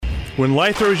When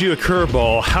life throws you a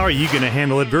curveball, how are you going to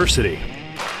handle adversity?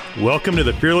 Welcome to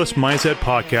the Fearless Mindset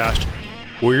Podcast,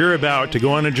 where you're about to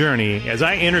go on a journey as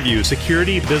I interview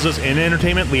security, business, and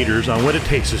entertainment leaders on what it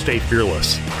takes to stay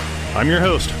fearless. I'm your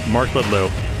host, Mark Ludlow,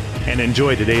 and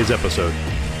enjoy today's episode.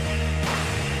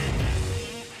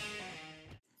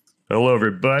 Hello,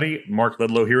 everybody. Mark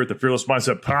Ludlow here at the Fearless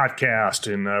Mindset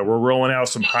Podcast, and we're rolling out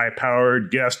some high-powered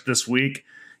guests this week.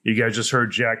 You guys just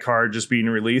heard Jack Card just being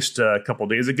released a couple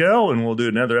days ago, and we'll do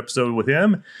another episode with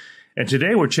him. And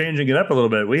today we're changing it up a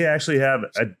little bit. We actually have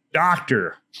a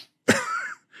doctor,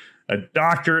 a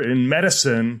doctor in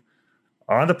medicine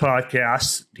on the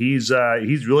podcast. He's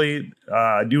really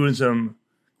doing some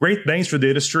great things for the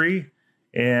industry.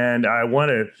 And I want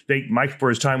to thank Mike for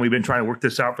his time. We've been trying to work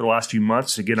this out for the last few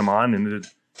months to get him on, and the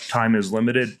time is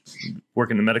limited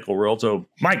working in the medical world. So,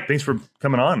 Mike, thanks for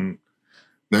coming on.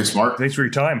 Thanks, Mark. Thanks for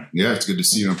your time. Yeah, it's good to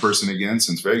see you in person again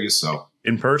since Vegas. So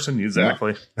in person,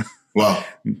 exactly. Yeah. Well,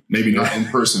 maybe not in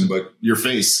person, but your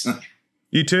face.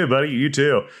 You too, buddy. You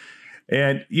too.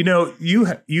 And you know, you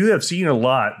have seen a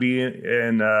lot. Being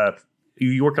in,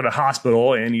 you work at a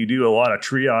hospital and you do a lot of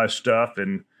triage stuff.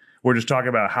 And we're just talking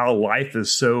about how life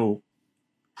is so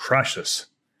precious.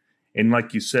 And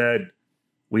like you said,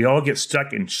 we all get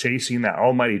stuck in chasing that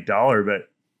almighty dollar, but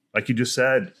like you just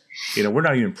said, you know, we're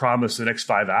not even promised the next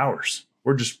 5 hours.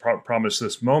 We're just promised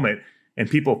this moment. And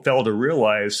people fail to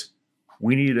realize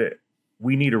we need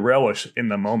to relish in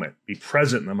the moment, be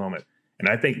present in the moment. And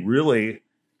I think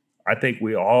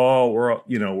we all,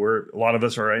 a lot of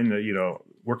us are in the,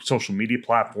 work social media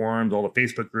platforms, all the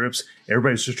Facebook groups.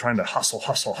 Everybody's just trying to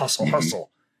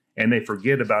hustle. And they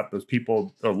forget about those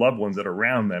people, their loved ones that are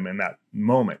around them in that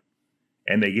moment.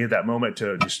 And they give that moment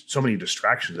to just so many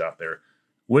distractions out there.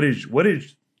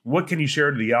 What can you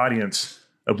share to the audience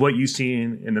of what you've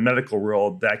seen in the medical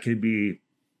world that could be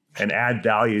and add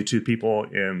value to people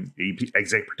in the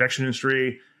executive protection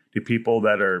industry, to people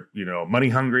that are, money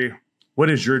hungry? What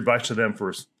is your advice to them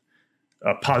for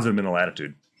a positive mental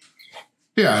attitude?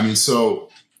 Yeah, I mean, so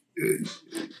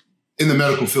in the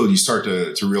medical field, you start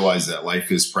to realize that life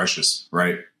is precious,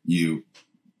 right?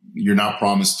 You're not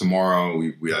promised tomorrow.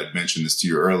 We had mentioned this to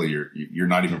you earlier. You're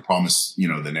not even promised,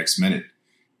 the next minute.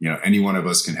 Any one of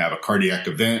us can have a cardiac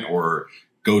event or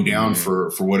go down for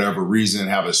whatever reason,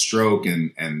 have a stroke.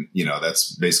 And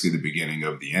that's basically the beginning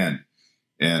of the end.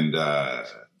 And,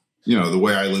 the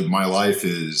way I live my life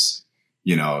is,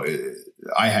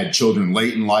 I had children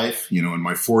late in life, in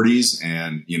my 40s,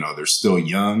 and, they're still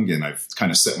young, and I've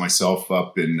kind of set myself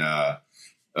up in a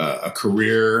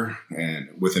career and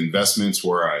with investments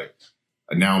where I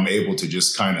now I'm able to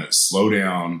just kind of slow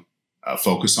down,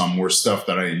 focus on more stuff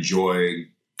that I enjoy,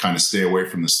 kind of stay away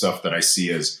from the stuff that I see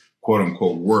as quote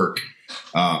unquote work,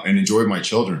 and enjoy my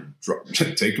children,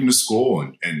 take them to school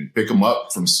and pick them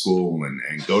up from school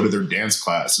and go to their dance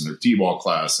class and their t-ball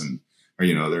class and,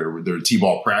 their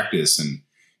t-ball practice and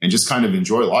just kind of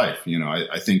enjoy life.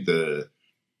 I think the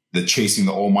chasing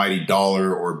the almighty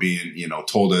dollar or being,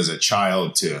 told as a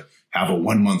child to have a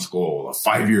 1 month goal, a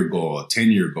 5-year goal, a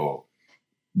 10-year goal,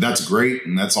 that's great.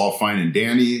 And that's all fine and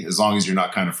dandy, as long as you're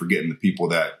not kind of forgetting the people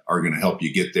that are going to help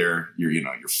you get there. Your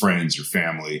friends, your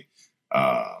family,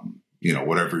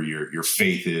 whatever your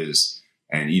faith is,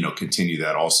 and, continue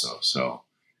that also. So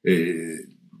the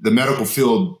medical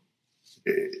field,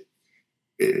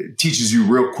 it teaches you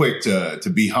real quick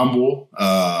to be humble,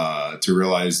 to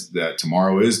realize that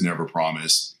tomorrow is never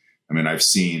promised. I mean, I've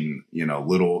seen,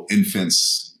 little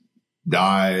infants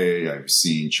die. I've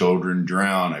seen children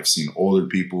drown. I've seen older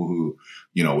people who,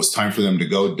 it was time for them to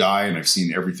go die. And I've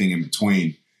seen everything in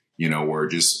between, where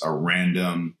just a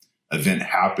random event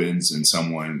happens and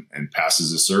someone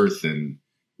passes this earth. And,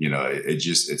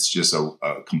 it's just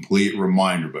a complete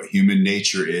reminder. But human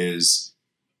nature is,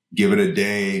 give it a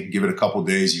day, give it a couple of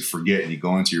days, you forget, and you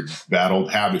go into your bad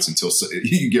old habits until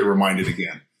you get reminded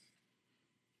again.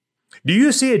 Do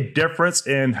you see a difference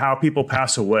in how people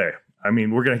pass away? I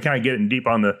mean, we're going to kind of get in deep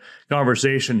on the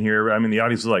conversation here. I mean, the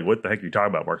audience is like, what the heck are you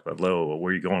talking about, Mark Ludlow?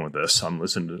 Where are you going with this? I'm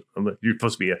listening to, you're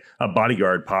supposed to be a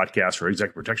bodyguard podcast or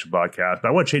executive protection podcast, but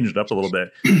I want to change it up a little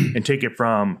bit and take it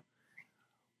from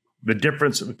the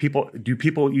difference of people.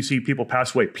 You see people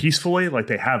pass away peacefully, like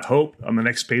they have hope on the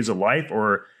next phase of life,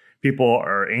 or people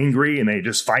are angry and they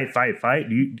just fight?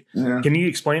 Can you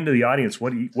explain to the audience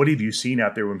what have you seen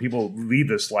out there when people leave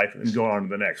this life and go on to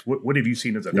the next? What have you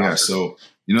seen as a doctor? Yeah, so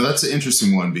that's an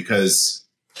interesting one, because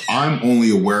I'm only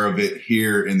aware of it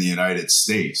here in the United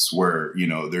States, where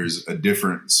there's a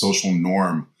different social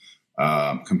norm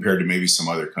compared to maybe some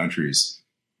other countries.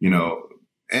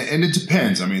 And it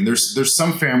depends. I mean, there's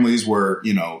some families where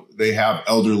they have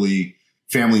elderly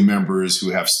family members who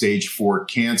have stage 4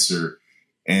 cancer.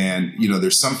 And,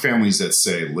 there's some families that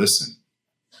say, listen,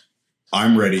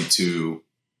 I'm ready to,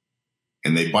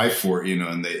 and they bite for it,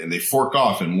 and they fork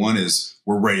off. And one is,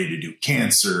 we're ready to do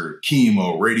cancer,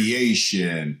 chemo,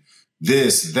 radiation,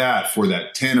 this, that, for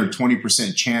that 10 or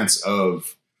 20% chance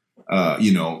of,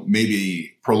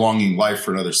 maybe prolonging life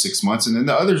for another 6 months. And then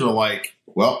the others are like,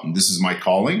 well, this is my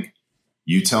calling.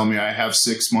 You tell me I have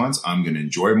 6 months. I'm going to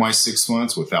enjoy my 6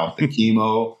 months without the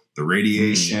chemo, the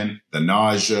radiation, the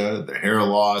nausea, the hair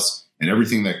loss, and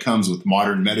everything that comes with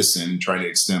modern medicine trying to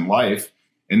extend life.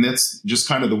 And that's just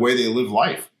kind of the way they live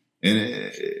life.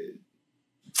 And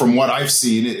from what I've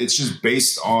seen, it's just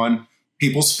based on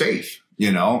people's faith.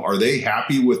 Are they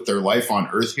happy with their life on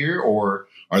earth here, or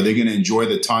are they going to enjoy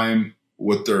the time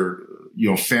with their,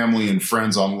 family and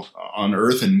friends on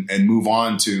earth and move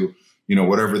on to,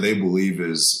 whatever they believe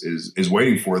is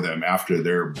waiting for them after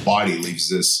their body leaves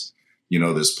this,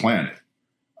 this planet.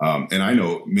 And I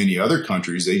know many other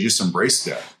countries, they just embrace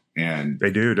death. And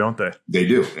they do, don't they? They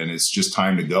do. And it's just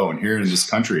time to go. And here in this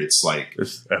country, it's like,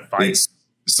 it's a fight.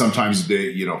 Sometimes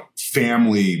they,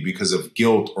 family, because of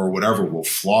guilt or whatever, will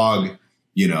flog,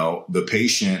 the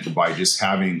patient by just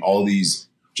having all these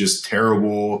just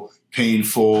terrible,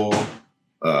 painful,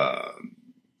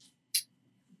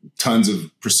 tons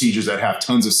of procedures that have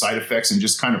tons of side effects and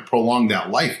just kind of prolong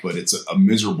that life. But it's a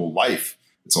miserable life.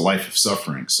 It's a life of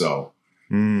suffering. So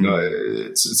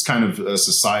it's kind of a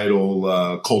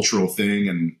societal, cultural thing.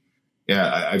 And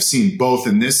yeah, I've seen both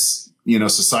in this,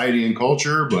 society and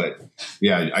culture. But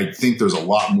yeah, I think there's a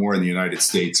lot more in the United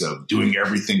States of doing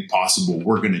everything possible.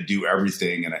 We're going to do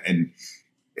everything. And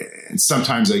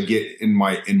sometimes I get in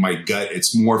my gut,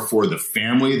 it's more for the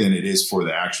family than it is for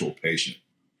the actual patient.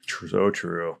 So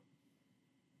true.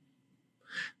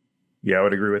 Yeah, I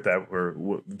would agree with that.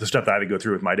 Or the stuff that I had to go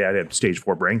through with my dad had stage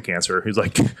 4 brain cancer. He's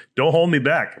like, don't hold me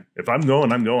back. If I'm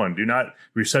going, I'm going. Do not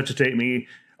resuscitate me.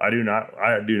 I do not.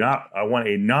 I want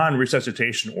a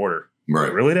non-resuscitation order.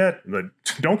 Right. Really, Dad? Like,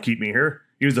 don't keep me here.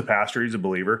 He was a pastor. He's a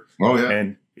believer. Oh,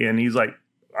 yeah. And he's like,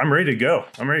 I'm ready to go.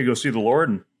 I'm ready to go see the Lord,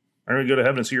 and I'm ready to go to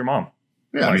heaven and see your mom.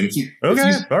 Yeah. Like,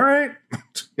 okay. All right.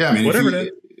 Yeah. I mean, whatever.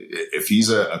 If he's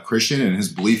a Christian and his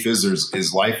belief is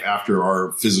there's life after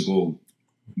our physical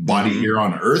body here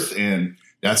on earth, and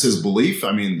that's his belief.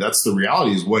 I mean, that's the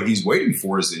reality, is what he's waiting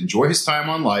for is to enjoy his time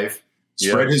on life,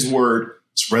 spread his word,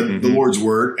 spread the Lord's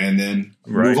word, and then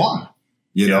move on,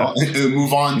 and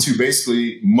move on to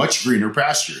basically much greener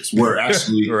pastures where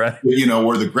actually, where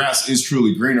the grass is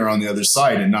truly greener on the other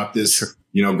side, and not this,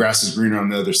 grass is greener on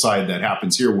the other side that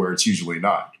happens here where it's usually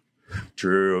not.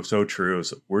 True. So true.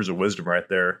 So words of wisdom right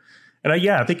there. And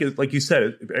I think it's, like you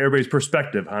said, everybody's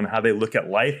perspective on how they look at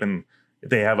life, and if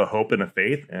they have a hope and a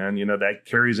faith, and that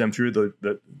carries them through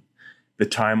the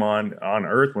time on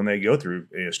earth when they go through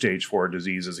stage 4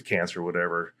 diseases, a cancer,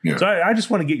 whatever. Yeah. So I just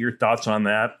want to get your thoughts on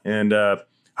that. And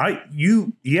how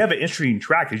you have an interesting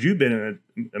track, because you've been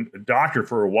a doctor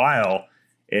for a while,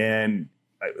 and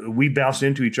we bounced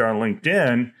into each other on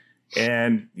LinkedIn,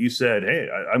 and you said, hey,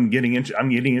 I'm getting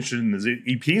interested in this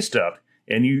EP stuff.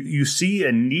 And you see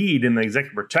a need in the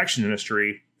executive protection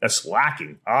industry that's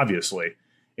lacking, obviously.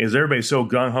 Is everybody's so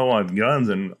gung-ho on guns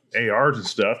and ARs and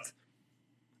stuff.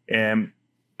 And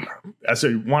that's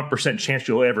a 1% chance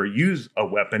you'll ever use a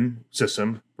weapon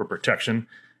system for protection.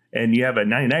 And you have a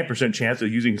 99% chance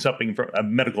of using something from a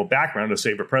medical background to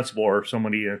save a principal or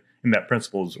somebody in that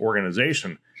principal's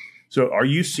organization. So are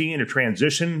you seeing a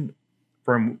transition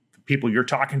from people you're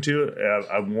talking to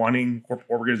of wanting corporate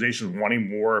organizations, wanting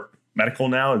more medical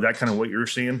now? Is that kind of what you're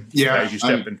seeing? Yeah. As you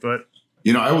step in foot?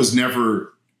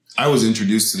 I was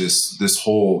introduced to this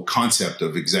whole concept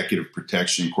of executive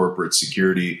protection, corporate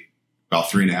security about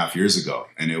 3.5 years ago.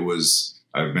 And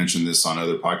I've mentioned this on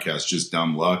other podcasts, just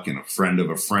dumb luck. And a friend of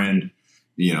a friend,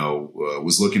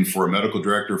 was looking for a medical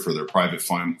director for their private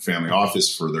family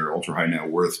office for their ultra high net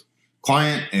worth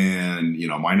client. And,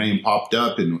 my name popped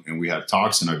up and we had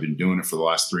talks, and I've been doing it for the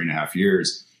last 3.5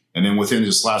 years. And then within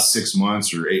this last 6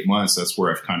 months or 8 months, that's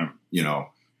where I've kind of,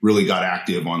 really got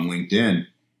active on LinkedIn.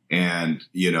 And,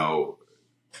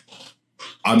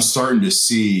 I'm starting to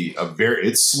see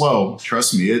it's slow.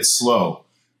 Trust me, it's slow.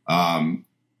 And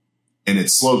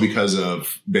it's slow because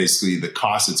of basically the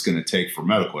cost it's going to take for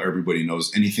medical. Everybody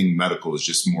knows anything medical is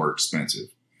just more expensive.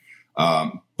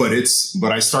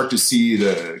 But I start to see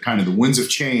the kind of the winds of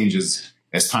change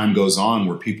as time goes on,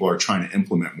 where people are trying to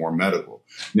implement more medical.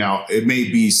 Now, it may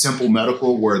be simple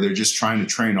medical where they're just trying to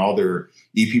train all their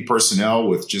EP personnel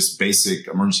with just basic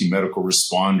emergency medical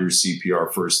responders,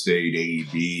 CPR, first aid,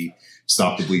 AED,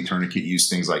 stop the bleed, tourniquet use,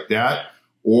 things like that.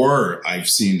 Or I've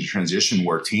seen the transition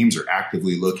where teams are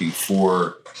actively looking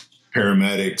for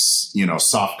paramedics,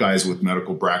 soft guys with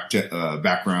medical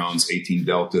backgrounds, 18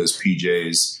 deltas,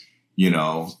 PJs,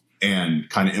 and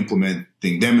kind of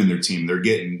implementing them in their team. They're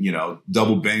getting,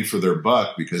 double bang for their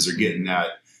buck because they're getting that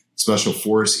special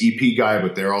force EP guy,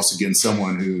 but they're also getting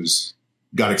someone who's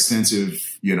got extensive,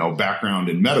 background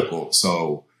in medical.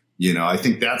 So, I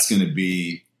think that's going to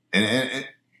be, and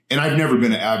I've never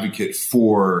been an advocate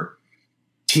for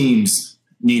teams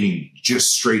needing just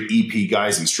straight EP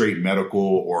guys and straight medical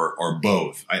or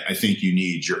both. I think you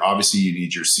need your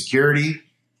security,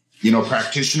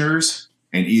 practitioners,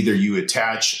 and either you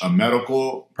attach a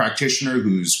medical practitioner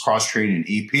who's cross-trained in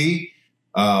EP.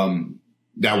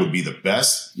 That would be the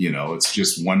best. It's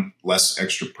just one less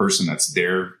extra person that's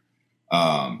there.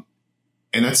 And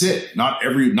that's it. Not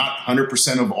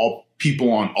 100% of all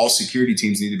people on all security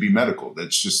teams need to be medical.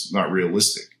 That's just not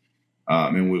realistic.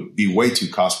 And would be way too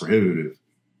cost prohibitive.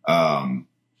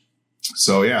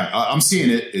 So yeah, I'm seeing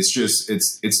it. It's just,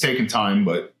 it's taking time,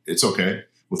 but it's okay.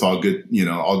 With all good,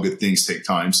 all good things take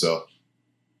time. So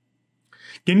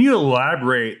can you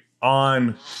elaborate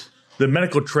on the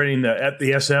medical training that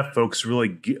the SF folks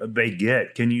really they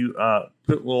get? Can you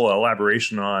put a little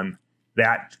elaboration on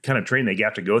that kind of training they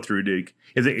have to go through?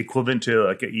 Is it equivalent to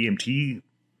like an EMT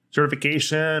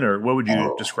certification, or what would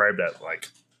you describe that like?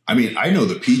 I mean, I know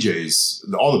the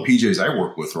PJs, all the PJs I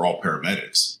work with are all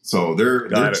paramedics. So their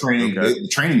training, the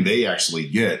training they actually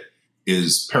get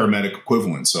is paramedic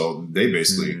equivalent. So they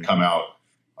basically come out,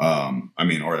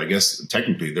 or I guess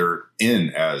technically they're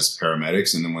in as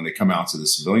paramedics. And then when they come out to the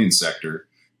civilian sector,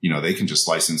 they can just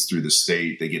license through the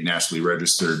state. They get nationally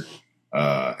registered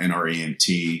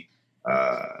NREMT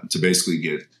to basically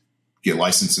get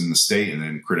licensed in the state and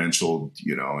then credentialed,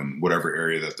 in whatever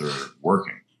area that they're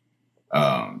working.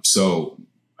 So,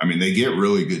 they get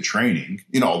really good training.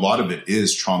 A lot of it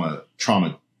is trauma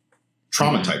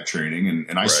type training.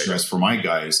 And I stress for my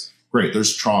guys, great,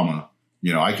 there's trauma.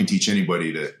 I can teach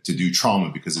anybody to do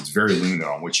trauma because it's very limited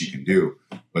on what you can do.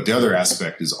 But the other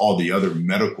aspect is all the other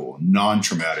medical,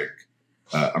 non-traumatic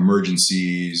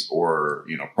emergencies or,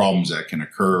 problems that can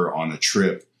occur on a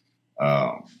trip,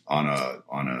 on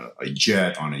a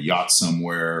jet, on a yacht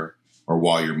somewhere, or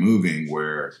while you're moving,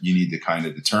 where you need to kind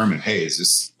of determine, hey, is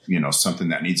this, something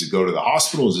that needs to go to the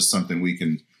hospital? Is this something we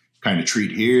can kind of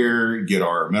treat here, get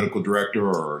our medical director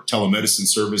or telemedicine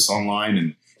service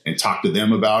online and talk to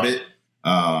them about it?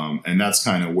 And that's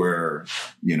kind of where,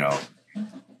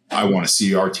 I want to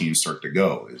see our team start to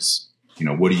go is,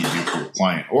 what do you do for your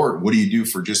client, or what do you do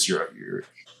for just your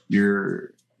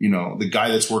the guy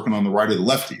that's working on the right or the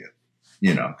left of you?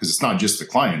 Because it's not just the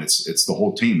client, it's the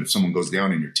whole team. If someone goes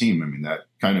down in your team, that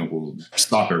kind of will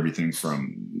stop everything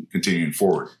from continuing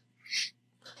forward.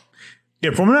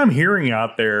 Yeah, from what I'm hearing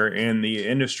out there in the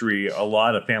industry, a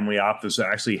lot of family offices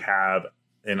actually have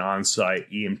an on-site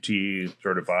EMT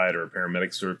certified or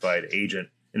paramedic certified agent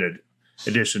in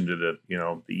addition to the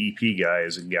EP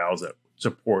guys and gals that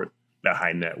support the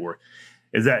high net worth.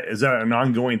 Is that an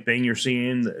ongoing thing you're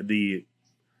seeing?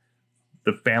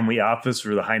 The family office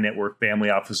or the high net worth family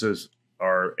offices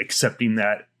are accepting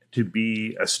that to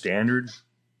be a standard?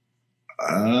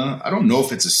 I don't know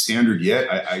if it's a standard yet.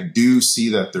 I do see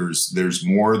that there's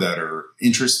more that are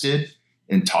interested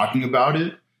in talking about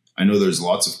it. I know there's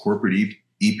lots of corporate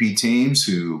EP teams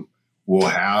who will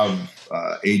have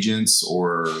agents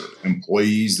or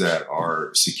employees that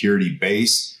are security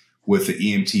based with the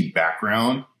EMT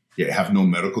background, yet have no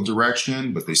medical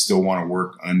direction, but they still want to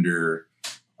work under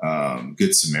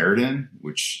Good Samaritan,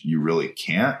 which you really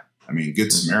can't.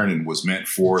 Good Samaritan was meant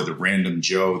for the random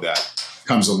Joe that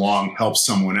comes along, helps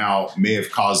someone out, may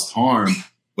have caused harm,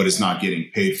 but is not getting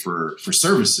paid for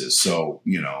services. So,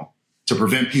 to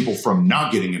prevent people from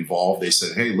not getting involved, they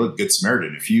said, hey, look, Good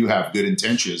Samaritan, if you have good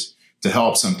intentions to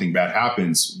help, something bad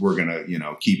happens, we're going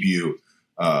to, keep you,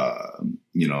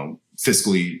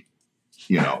 fiscally,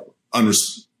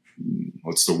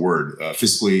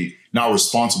 fiscally not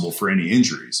responsible for any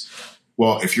injuries.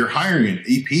 Well, if you're hiring an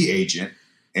EP agent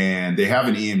and they have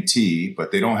an EMT,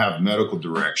 but they don't have medical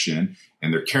direction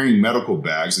and they're carrying medical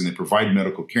bags and they provide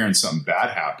medical care and something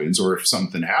bad happens, or if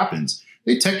something happens,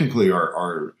 they technically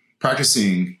are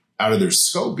practicing out of their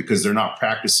scope because they're not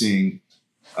practicing,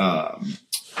 EMTs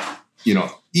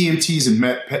and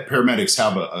paramedics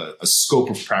have a scope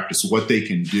of practice, what they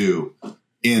can do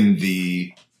in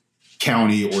the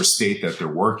county or state that they're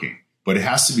working, but it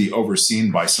has to be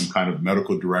overseen by some kind of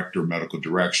medical director, medical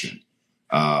direction.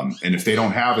 And if they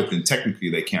don't have it, then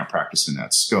technically they can't practice in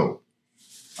that scope.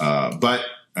 But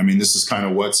I mean, this is kind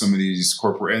of what some of these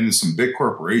and some big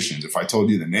corporations, if I told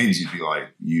you the names,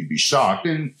 you'd be shocked.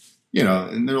 And,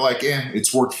 and they're like,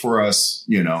 it's worked for us,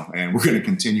 and we're going to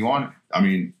continue on. I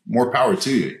mean, more power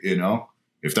to you,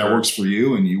 if that works for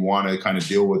you and you want to kind of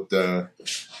deal with the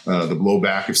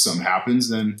blowback if something happens,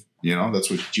 then, that's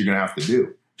what you're going to have to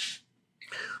do.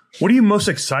 What are you most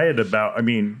excited about? I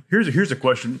mean, here's a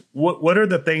question. What are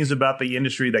the things about the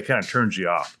industry that kind of turns you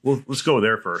off? Well, let's go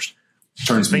there first.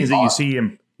 Turns me things off. That you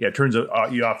see turns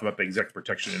you off about the executive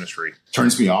protection industry.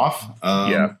 Turns me off.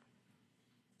 That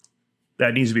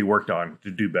needs to be worked on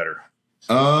to do better.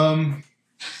 I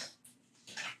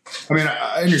mean,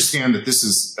 I understand that this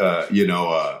is,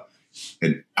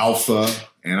 an alpha,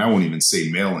 and I won't even say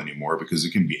male anymore because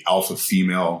it can be alpha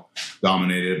female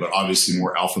dominated, but obviously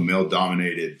more alpha male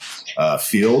dominated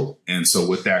field. And so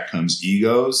with that comes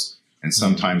egos. And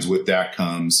sometimes with that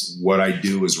comes what I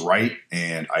do is right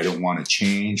and I don't want to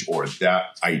change, or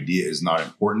that idea is not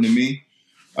important to me.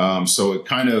 So it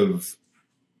kind of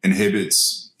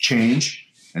inhibits change,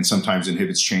 and sometimes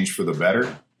inhibits change for the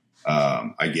better.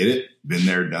 I get it. Been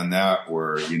there, done that,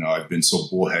 where, I've been so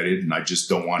bullheaded and I just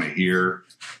don't want to hear,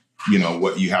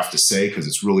 what you have to say because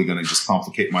it's really going to just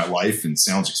complicate my life and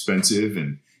sounds expensive.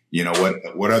 And,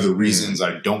 what other reasons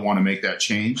I don't want to make that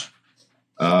change.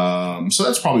 So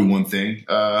that's probably one thing.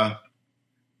 I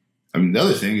mean, the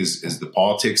other thing is the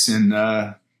politics in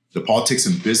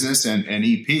business and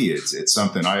EP. It's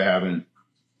something I haven't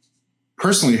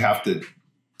personally have to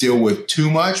deal with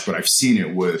too much, but I've seen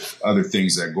it with other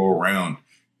things that go around.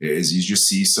 Is you just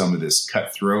see some of this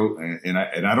cutthroat, and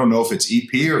I don't know if it's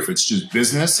EP or if it's just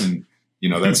business, and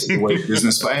that's the way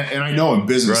business. And I know in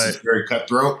business it's very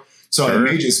cutthroat, so it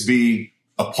may just be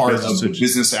a part of the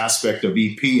business aspect of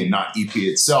EP and not EP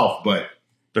itself, but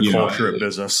the culture of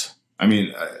business. I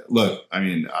mean, look,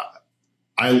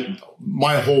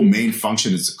 my whole main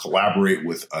function is to collaborate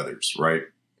with others, right?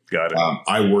 Got it.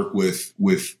 I work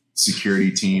with security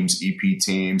teams, EP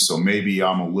teams, so maybe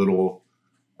I'm a little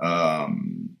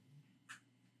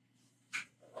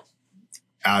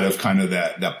out of kind of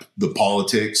the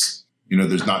politics.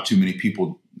 There's not too many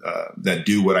people that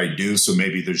do what I do, so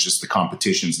maybe there's just the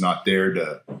competition's not there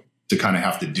to kind of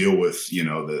have to deal with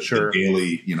the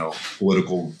daily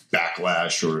political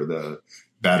backlash or the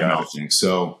bad mouthing.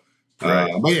 So,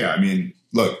 but yeah, I mean,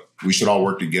 look, we should all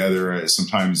work together.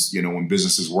 Sometimes when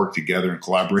businesses work together and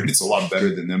collaborate, it's a lot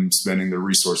better than them spending their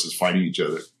resources fighting each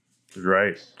other.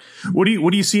 Right. What do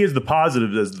you see as the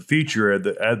positive, as the future, as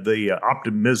the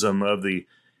optimism of the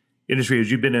industry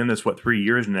as you've been in this 3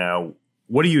 years now?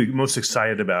 What are you most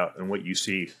excited about, and what you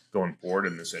see going forward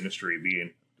in this industry,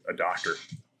 being a doctor?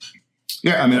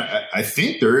 Yeah, I mean, I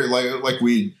think there, like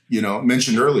we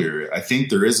mentioned earlier, I think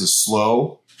there is a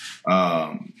slow,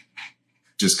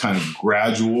 just kind of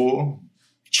gradual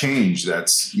change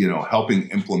that's helping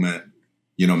implement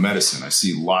medicine. I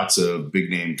see lots of big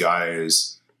name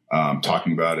guys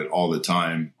talking about it all the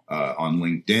time on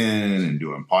LinkedIn and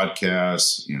doing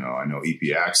podcasts. I know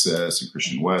EP Access and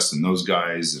Christian West and those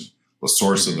guys and La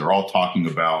Source, and they're all talking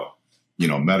about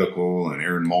medical and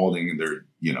Aaron Maulding, and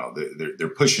they're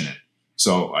pushing it.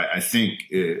 So I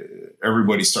think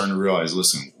everybody's starting to realize,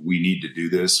 listen, we need to do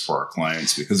this for our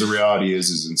clients, because the reality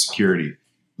is in security.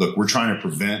 Look, we're trying to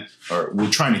prevent, or we're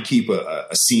trying to keep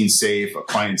a scene safe, a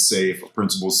client safe, a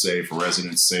principal safe, a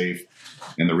resident safe.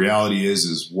 And the reality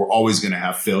is we're always going to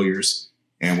have failures.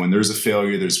 And when there's a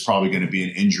failure, there's probably going to be an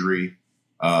injury.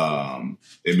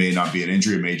 It may not be an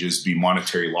injury. It may just be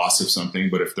monetary loss of something.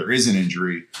 But if there is an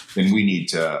injury, then we need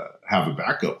to have a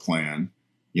backup plan.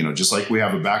 Just like we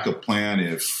have a backup plan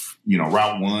if,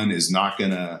 route 1 is not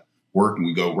going to work and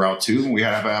we go route 2, and we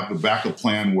have to have a backup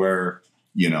plan where,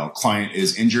 client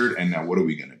is injured, and now what are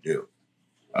we going to do?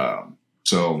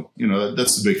 So,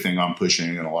 that's the big thing I'm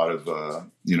pushing, and a lot of,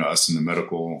 us in the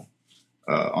medical,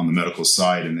 on the medical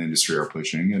side in the industry are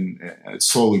pushing, and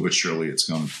slowly but surely it's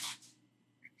going.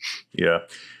 Yeah.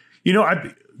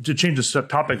 To change the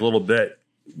topic a little bit,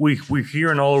 we're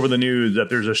hearing all over the news that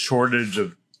there's a shortage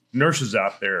of nurses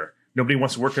out there. Nobody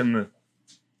wants to work in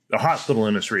the hospital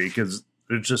industry because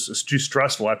it's too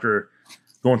stressful after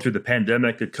going through the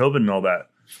pandemic, the COVID and all that.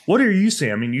 What are you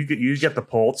seeing? I mean, you get the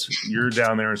pulse. You're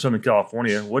down there in Southern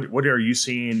California. What are you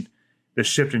seeing the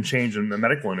shift and change in the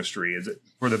medical industry? Is it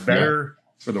for the better,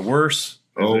 for the worse?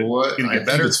 What? Going to get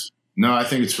better? I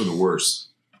think it's for the worse.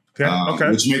 Okay.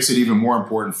 Which makes it even more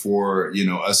important for,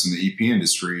 us in the EP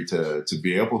industry to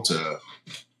be able to,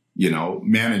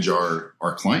 manage our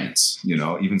clients,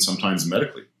 even sometimes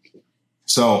medically.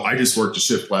 So I just worked a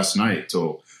shift last night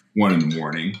till 1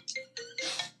 a.m.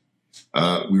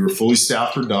 We were fully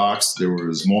staffed for docs. There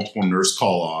was multiple nurse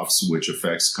call-offs, which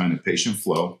affects kind of patient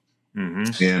flow.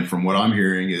 Mm-hmm. And from what I'm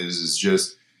hearing is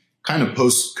just kind of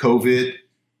post-COVID,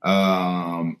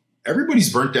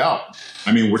 everybody's burnt out.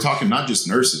 I mean, we're talking not just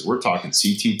nurses. We're talking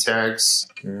CT techs,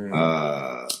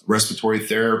 respiratory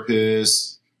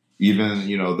therapists, even,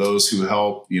 those who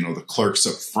help, the clerks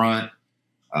up front,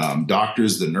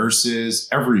 doctors, the nurses,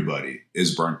 everybody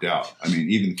is burnt out. I mean,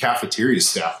 even the cafeteria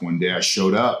staff, one day I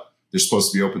showed up. They're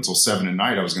supposed to be open till 7 at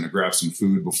night. I was going to grab some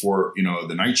food before,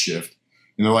 the night shift.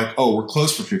 And they're like, oh, we're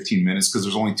closed for 15 minutes because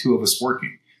there's only 2 of us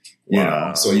working.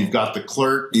 Wow. So you've got the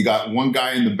clerk, you got one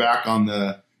guy in the back in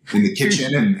the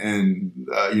kitchen and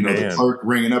the clerk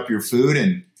ringing up your food.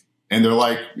 And they're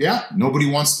like, yeah, nobody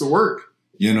wants to work.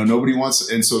 Nobody wants.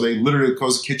 And so they literally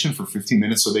close the kitchen for 15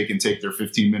 minutes so they can take their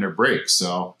 15-minute break.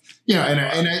 So, and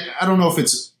I don't know if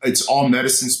it's all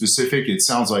medicine specific. It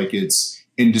sounds like it's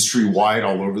industry wide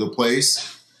all over the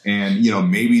place. And,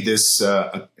 maybe this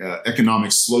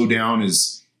economic slowdown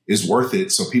is worth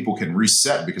it so people can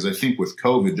reset, because I think with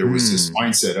COVID, there was this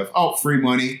mindset of, free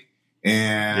money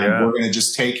and we're going to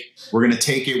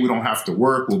take it. We don't have to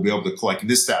work. We'll be able to collect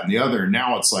this, that, and the other. And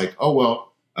now it's like,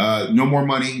 no more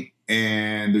money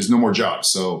and there's no more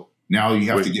jobs. So now you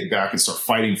have to get back and start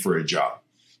fighting for a job.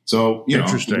 So,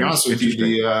 to be honest with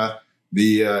you,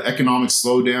 the economic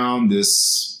slowdown,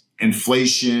 this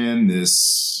inflation,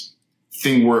 this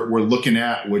thing we're looking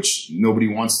at, which nobody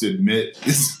wants to admit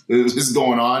is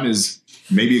going on, is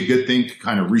maybe a good thing to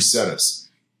kind of reset us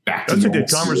back to normal.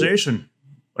 That's a good conversation.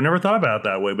 I never thought about it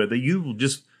that way, but that you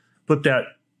just put that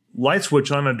light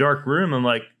switch on a dark room and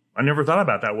I never thought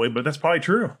about it that way, but that's probably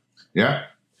true. Yeah.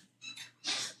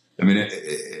 I mean,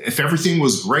 if everything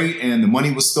was great and the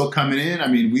money was still coming in, I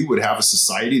mean, we would have a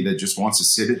society that just wants to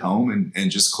sit at home and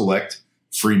just collect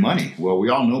free money. Well, we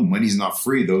all know money's not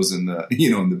free. Those in the,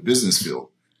 in the business field,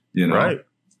 Right.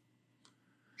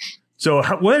 So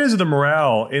what is the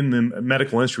morale in the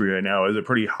medical industry right now? Is it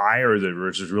pretty high, or is it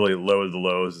just really low as the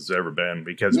lowest it's ever been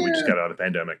because we just got out of the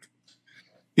pandemic?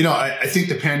 I think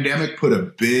the pandemic put a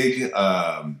big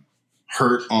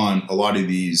hurt on a lot of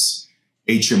these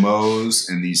HMOs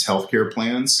and these healthcare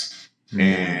plans,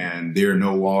 and they're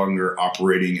no longer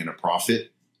operating in a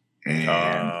profit.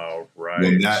 And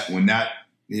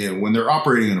when they're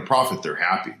operating in a profit, they're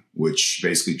happy, which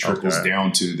basically trickles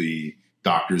down to the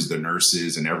doctors, the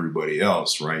nurses, and everybody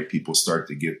else, right? People start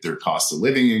to get their cost of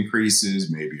living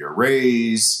increases, maybe a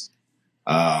raise.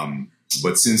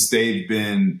 But since they've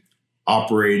been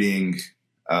operating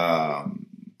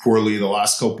poorly the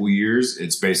last couple of years,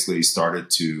 it's basically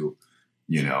started to,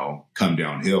 come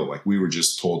downhill. Like we were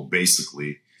just told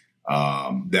basically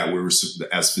that we were,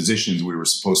 as physicians, we were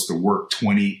supposed to work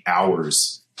 20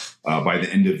 hours by the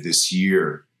end of this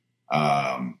year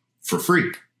for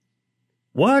free.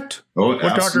 What? Oh, what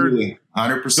absolutely.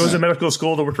 Doctor 100%. Goes to medical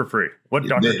school to work for free? What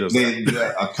doctor does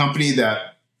that? A company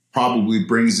that probably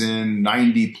brings in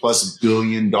 $90+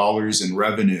 billion in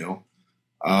revenue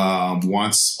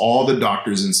wants all the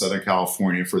doctors in Southern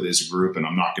California for this group, and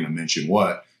I'm not going to mention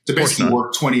what, to basically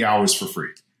work 20 hours for free.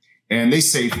 And they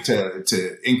say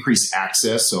to increase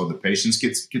access so the patients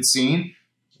get seen,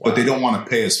 but they don't want to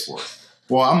pay us for it.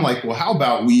 Well, I'm like, how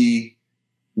about we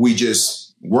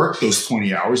just work those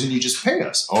 20 hours and you just pay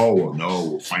us? Oh, well,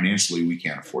 no, financially we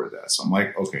can't afford that. So I'm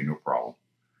like, okay, no problem.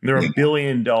 They're a $1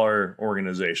 billion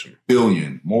organization.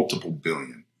 Multiple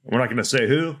billion. We're not going to say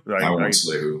who. I won't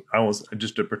say who. I was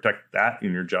just to protect that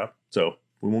in your job. So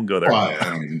we won't go there. Well, I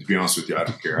don't even, to be honest with you, I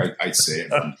don't care. I'd say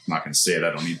it. I'm not going to say it.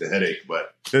 I don't need the headache,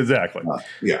 but. Exactly.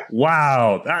 Yeah.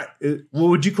 Wow. What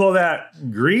would you call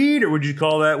that? Greed? Or what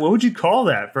would you call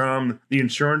that from the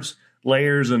insurance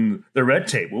layers and the red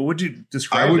tape? What would you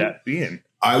describe that being?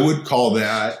 I would call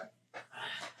that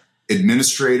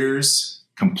administrators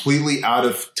completely out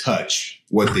of touch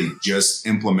what they just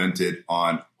implemented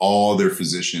on all their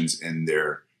physicians in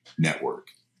their network.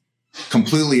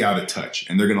 Completely out of touch.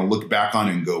 And they're going to look back on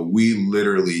it and go, we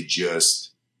literally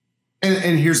just,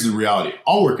 and here's the reality.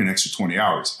 I'll work an extra 20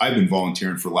 hours. I've been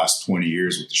volunteering for the last 20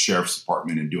 years with the sheriff's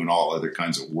department and doing all other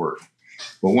kinds of work.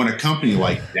 But when a company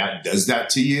like that does that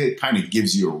to you, it kind of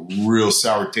gives you a real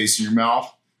sour taste in your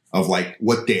mouth of like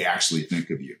what they actually think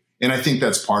of you. And I think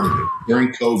that's part of it.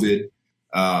 During COVID,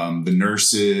 the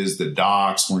nurses, the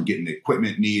docs weren't getting the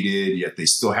equipment needed, yet they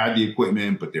still had the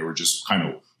equipment, but they were just kind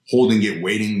of holding it,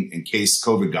 waiting in case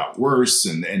COVID got worse,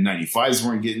 and the N95s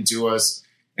weren't getting to us.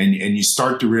 And you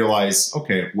start to realize,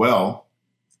 okay, well,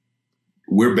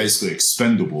 we're basically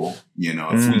expendable.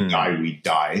 If we die, we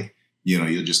die.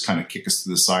 You'll just kind of kick us to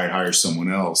the side, hire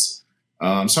someone else.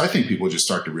 So I think people just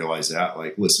start to realize that,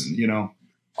 like, listen,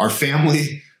 our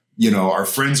family, our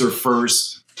friends are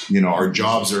first, our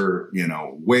jobs are,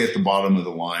 way at the bottom of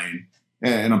the line.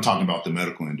 And I'm talking about the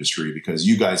medical industry because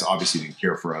you guys obviously didn't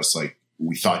care for us like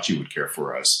we thought you would care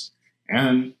for us.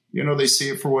 And, they see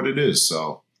it for what it is.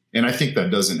 So, and I think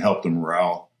that doesn't help the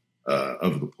morale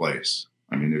of the place.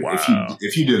 I mean, Wow.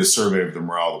 if you did a survey of the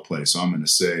morale of the place, I'm going to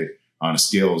say on a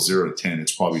scale of 0 to 10,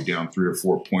 it's probably down 3 or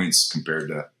 4 points compared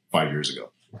to 5 years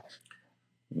ago.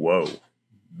 Whoa.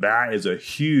 That is a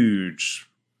huge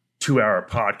 2-hour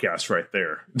podcast right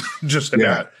there. Just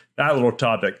about that little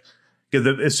topic.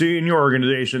 Because in your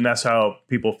organization, that's how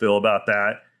people feel about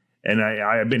that. And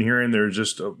I've been hearing there's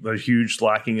just a huge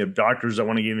lacking of doctors that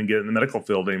want to even get in the medical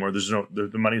field anymore.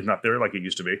 The money's not there like it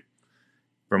used to be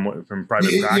from private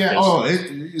practice.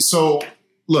 Yeah. So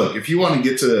look, if you want to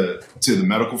get to the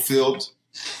medical field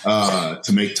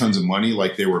to make tons of money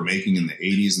like they were making in the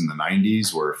 80s and the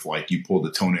 90s, where if like you pulled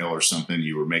a toenail or something,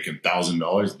 you were making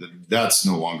 $1,000, that's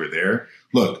no longer there.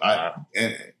 Look,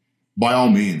 by all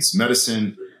means,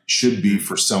 medicine should be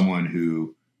for someone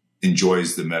who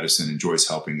enjoys the medicine, enjoys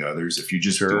helping others. If you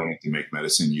just doing it to make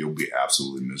medicine, you'll be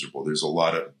absolutely miserable. There's a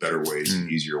lot of better ways and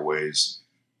easier ways.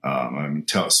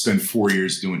 Spend 4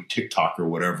 years doing TikTok or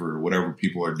whatever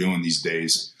people are doing these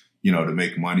days, to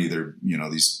make money. They're,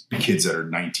 these kids that are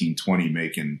 19, 20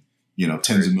 making,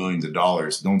 tens of millions of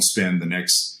dollars. Don't spend the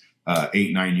next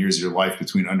 8-9 years of your life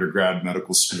between undergrad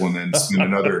medical school and then spend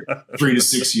another 3 to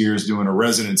 6 years doing a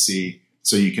residency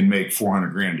so you can make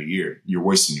 $400,000 a year. You're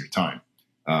wasting your time.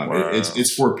 Wow.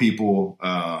 It's for people.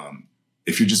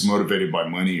 If you're just motivated by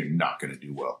money, you're not going to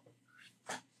do well.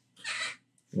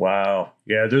 Wow.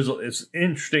 Yeah. It's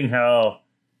interesting how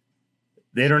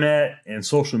the internet and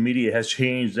social media has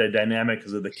changed that dynamic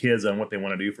because of the kids on what they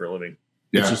want to do for a living.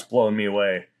 Yeah. It's just blowing me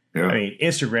away. Yeah. I mean,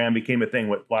 Instagram became a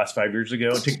thing, last 5 years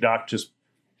ago? TikTok just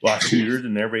last 2 years,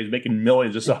 and everybody's making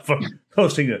millions just off of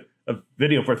posting a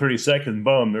video for 30 seconds.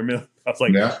 Boom. I was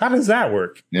like, how does that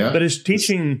work? Yeah. But it's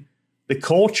teaching the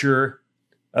culture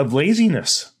of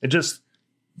laziness.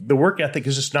 The work ethic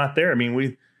is just not there. I mean,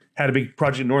 we had a big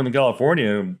project in Northern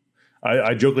California. And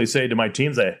I jokingly say to my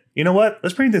teams that, you know what,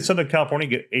 let's bring the Southern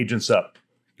California agents up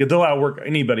because they'll outwork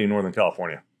anybody in Northern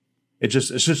California. It's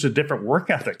just a different work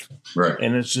ethic. Right.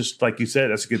 And it's just, like you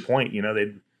said, that's a good point.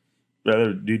 They'd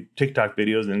rather do TikTok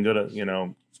videos than go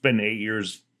to, spend 8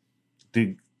 years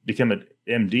to become an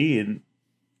MD. And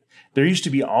there used to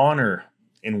be honor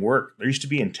in work. There used to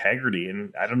be integrity.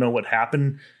 And I don't know what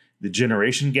happened, the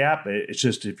generation gap. It's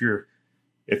just, if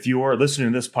you are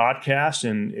listening to this podcast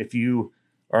and if you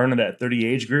are in that 30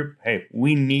 age group, hey,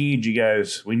 we need you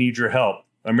guys. We need your help.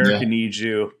 America needs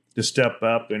you to step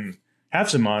up and have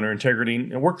some honor, integrity,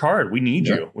 and work hard. We need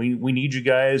you. We need you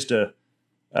guys to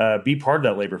be part of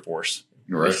that labor force.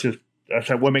 Right. That's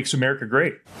what makes America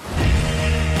great.